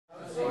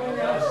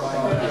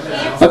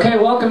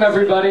Okay, welcome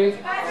everybody.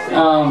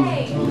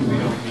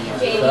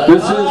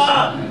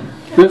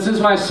 This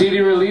is my CD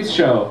release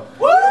show.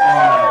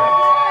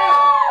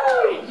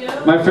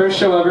 My first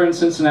show ever in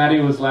Cincinnati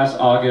was last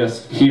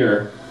August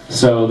here,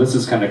 so this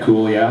is kind of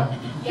cool, yeah?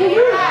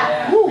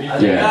 Yeah.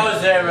 I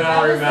was there, but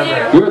I don't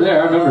remember. You were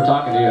there. I remember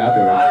talking to you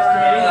afterwards.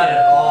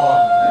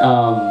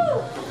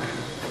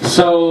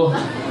 So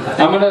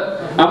I'm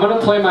gonna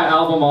play my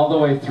album all the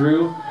way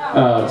through,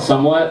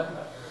 somewhat.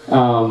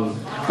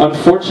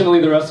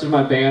 Unfortunately, the rest of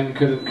my band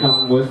couldn't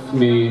come with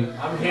me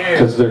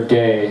because they're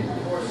gay.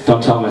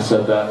 Don't tell them I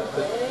said that.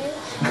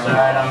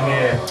 Alright, I'm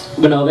here.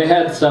 But no, they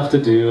had stuff to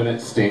do and it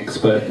stinks,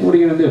 but what are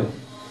you gonna do?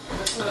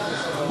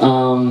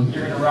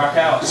 You're gonna rock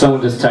out.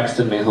 Someone just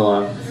texted me,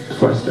 hold on,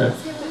 before I start.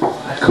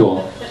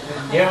 Cool.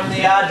 Give them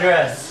the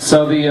address.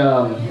 So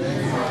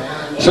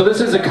so this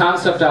is a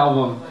concept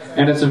album,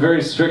 and it's a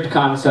very strict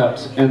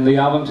concept, and the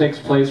album takes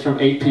place from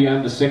 8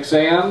 p.m. to 6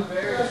 a.m.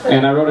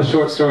 And I wrote a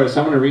short story,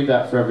 so I'm going to read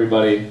that for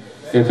everybody,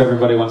 if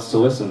everybody wants to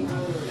listen.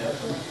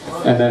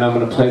 And then I'm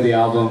going to play the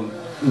album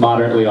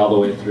moderately all the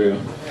way through.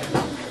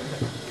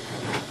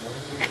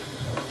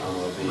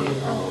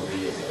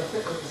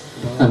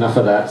 Enough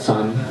of that,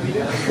 son.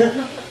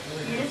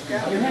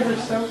 Your hands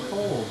are so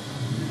cold.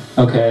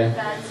 Okay.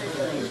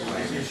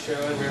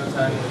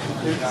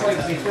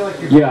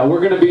 Yeah, we're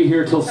going to be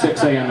here till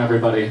 6 a.m.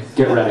 everybody.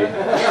 Get ready.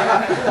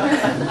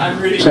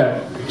 I'm ready.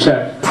 Check.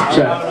 I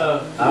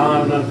don't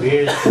have enough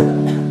beers.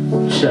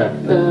 Check.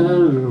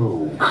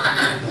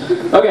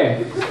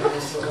 Okay.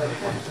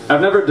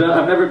 I've never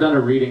done a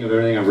reading of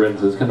everything I've written,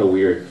 so it's kind of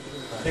weird.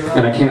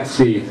 And I can't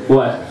see.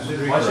 What?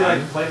 Why should I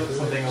play with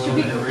something a little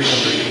bit and read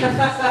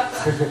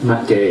them? I'm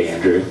not gay,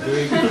 Andrew.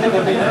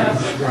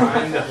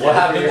 What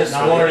happened this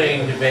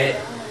morning, debate?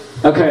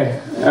 Okay,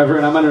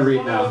 everyone, I'm going to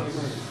read now.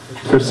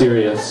 For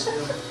serious.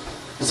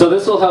 So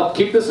this will help.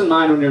 Keep this in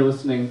mind when you're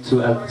listening to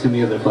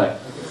me as I play.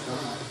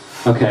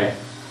 Okay.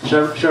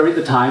 Should I read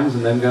the times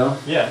and then go?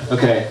 Yeah.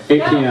 Okay,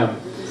 8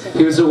 p.m.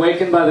 He was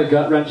awakened by the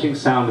gut-wrenching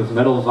sound of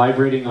metal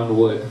vibrating on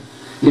wood.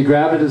 He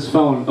grabbed at his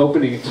phone,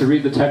 opening it to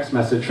read the text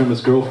message from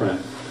his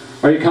girlfriend.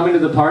 "Are you coming to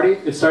the party?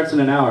 It starts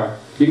in an hour.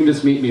 You can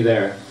just meet me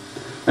there."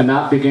 A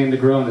knot began to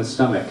grow in his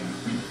stomach.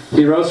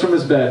 He rose from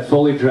his bed,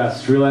 fully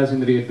dressed, realizing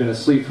that he had been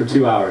asleep for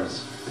 2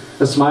 hours.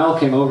 A smile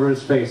came over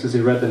his face as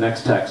he read the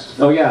next text.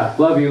 "Oh yeah,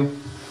 love you."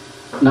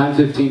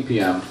 9:15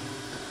 p.m.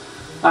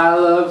 "I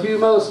love you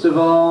most of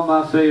all,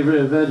 my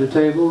favorite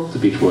vegetable." It's a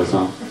Beach Boys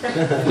song.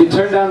 He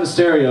turned down the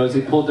stereo as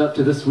he pulled up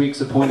to this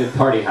week's appointed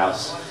party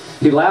house.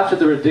 He laughed at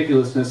the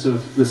ridiculousness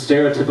of the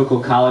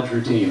stereotypical college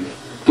routine.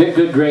 Get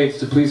good grades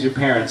to please your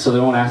parents so they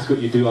won't ask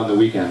what you do on the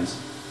weekends.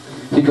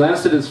 He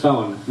glanced at his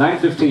phone.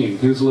 9:15,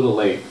 he was a little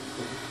late.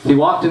 He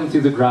walked in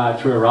through the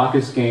garage where a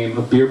raucous game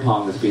of beer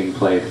pong was being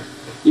played.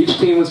 Each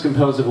team was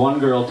composed of one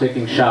girl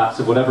taking shots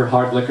of whatever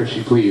hard liquor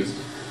she pleased,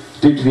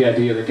 due to the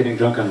idea that getting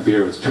drunk on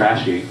beer was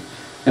trashy.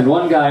 And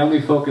one guy only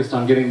focused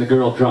on getting the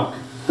girl drunk.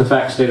 The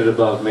fact stated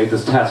above made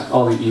this task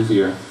all the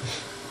easier.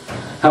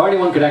 How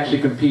anyone could actually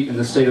compete in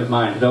this state of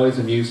mind had always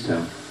amused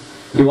him.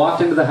 He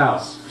walked into the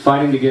house,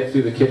 fighting to get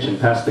through the kitchen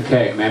past the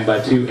keg manned by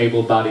two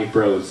able-bodied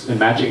bros in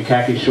matching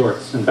khaki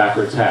shorts and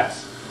backwards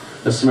hats.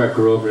 A smirk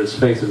grew over his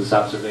face at this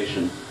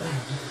observation.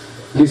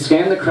 He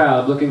scanned the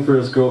crowd looking for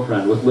his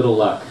girlfriend with little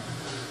luck.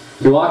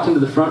 He walked into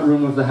the front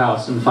room of the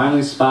house and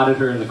finally spotted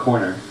her in the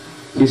corner.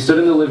 He stood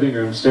in the living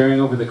room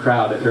staring over the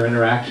crowd at her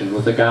interaction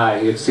with a guy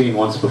he had seen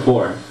once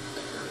before.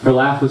 Her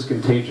laugh was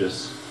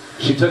contagious.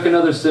 She took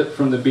another sip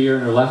from the beer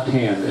in her left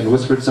hand and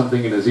whispered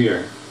something in his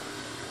ear.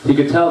 He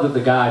could tell that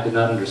the guy did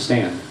not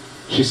understand.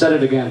 She said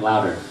it again,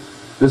 louder.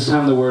 This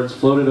time the words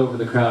floated over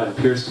the crowd and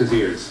pierced his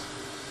ears.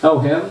 "Oh,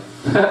 him?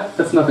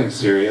 That's nothing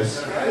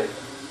serious."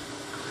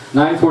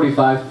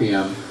 9:45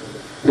 p.m.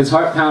 His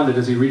heart pounded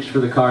as he reached for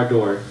the car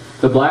door.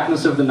 The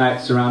blackness of the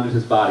night surrounded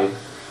his body.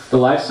 The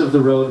lights of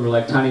the road were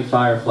like tiny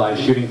fireflies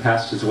shooting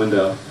past his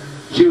window.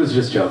 She was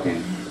just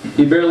joking.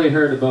 He barely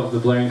heard above the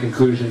blaring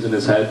conclusions in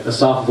his head a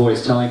soft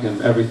voice telling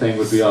him everything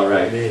would be all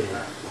right.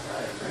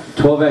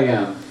 12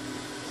 a.m.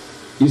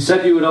 "You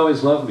said you would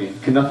always love me.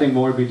 Can nothing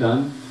more be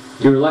done?"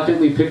 He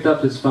reluctantly picked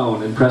up his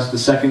phone and pressed the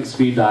second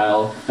speed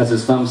dial as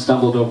his thumb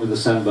stumbled over the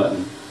send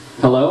button.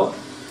 "Hello?"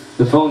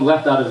 The phone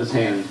leapt out of his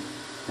hand.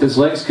 His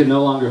legs could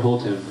no longer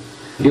hold him.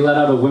 He let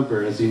out a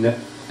whimper as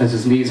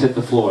his knees hit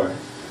the floor.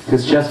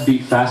 His chest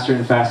beat faster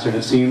and faster, and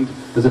it seemed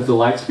as if the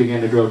lights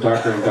began to grow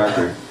darker and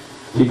darker.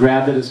 He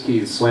grabbed at his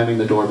keys, slamming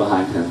the door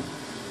behind him.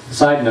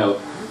 Side note,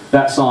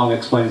 that song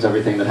explains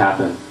everything that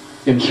happened.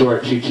 In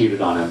short, she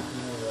cheated on him.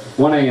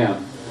 1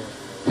 a.m.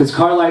 His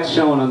car lights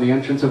shone on the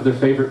entrance of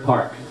their favorite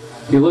park.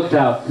 He looked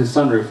out his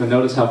sunroof and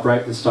noticed how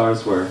bright the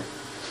stars were.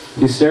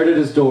 He stared at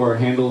his door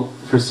handle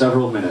for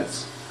several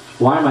minutes.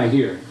 Why am I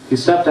here? He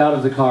stepped out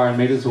of the car and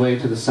made his way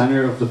to the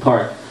center of the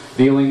park,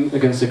 kneeling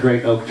against a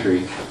great oak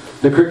tree.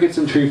 The crickets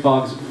and tree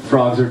frogs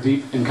were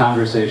deep in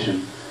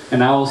conversation.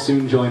 An owl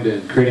soon joined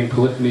in, creating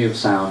polyphony of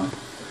sound.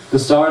 The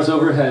stars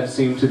overhead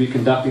seemed to be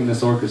conducting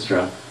this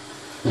orchestra.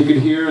 He could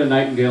hear a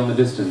nightingale in the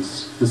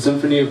distance. The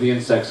symphony of the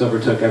insects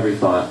overtook every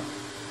thought.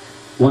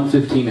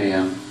 1:15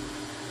 a.m.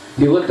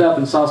 He looked up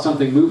and saw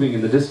something moving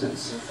in the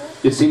distance.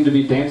 It seemed to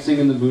be dancing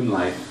in the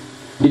moonlight.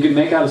 He could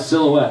make out a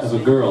silhouette of a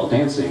girl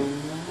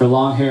dancing, her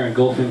long hair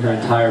engulfing her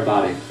entire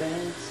body.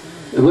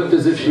 It looked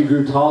as if she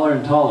grew taller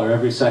and taller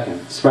every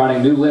second,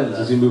 sprouting new limbs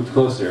as he moved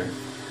closer.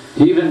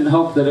 He even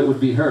hoped that it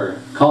would be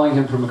her, calling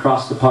him from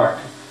across the park.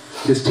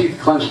 His teeth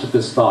clenched at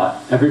this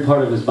thought. Every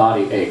part of his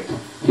body ached.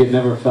 He had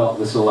never felt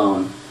this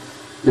alone.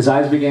 His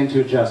eyes began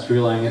to adjust,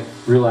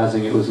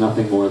 realizing it was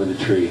nothing more than a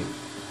tree.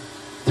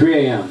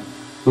 3 a.m.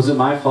 Was it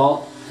my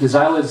fault? His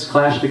eyelids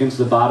clashed against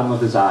the bottom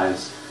of his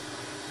eyes.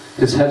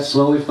 His head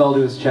slowly fell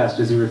to his chest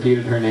as he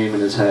repeated her name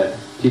in his head.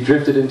 He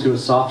drifted into a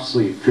soft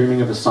sleep,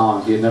 dreaming of a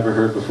song he had never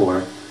heard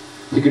before.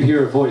 He could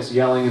hear a voice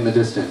yelling in the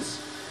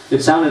distance.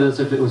 It sounded as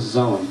if it was his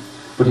own,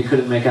 but he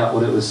couldn't make out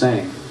what it was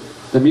saying.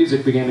 The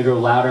music began to grow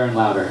louder and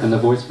louder, and the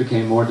voice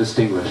became more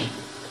distinguished.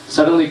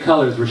 Suddenly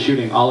colors were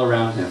shooting all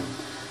around him.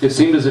 It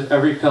seemed as if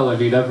every color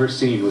he'd ever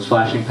seen was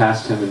flashing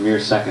past him in mere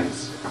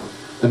seconds.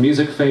 The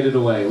music faded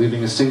away,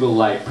 leaving a single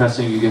light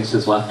pressing against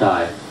his left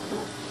eye.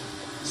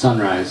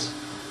 Sunrise.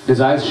 His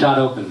eyes shot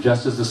open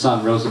just as the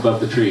sun rose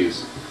above the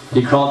trees.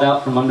 He crawled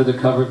out from under the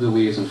cover of the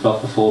leaves and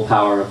felt the full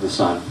power of the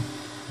sun.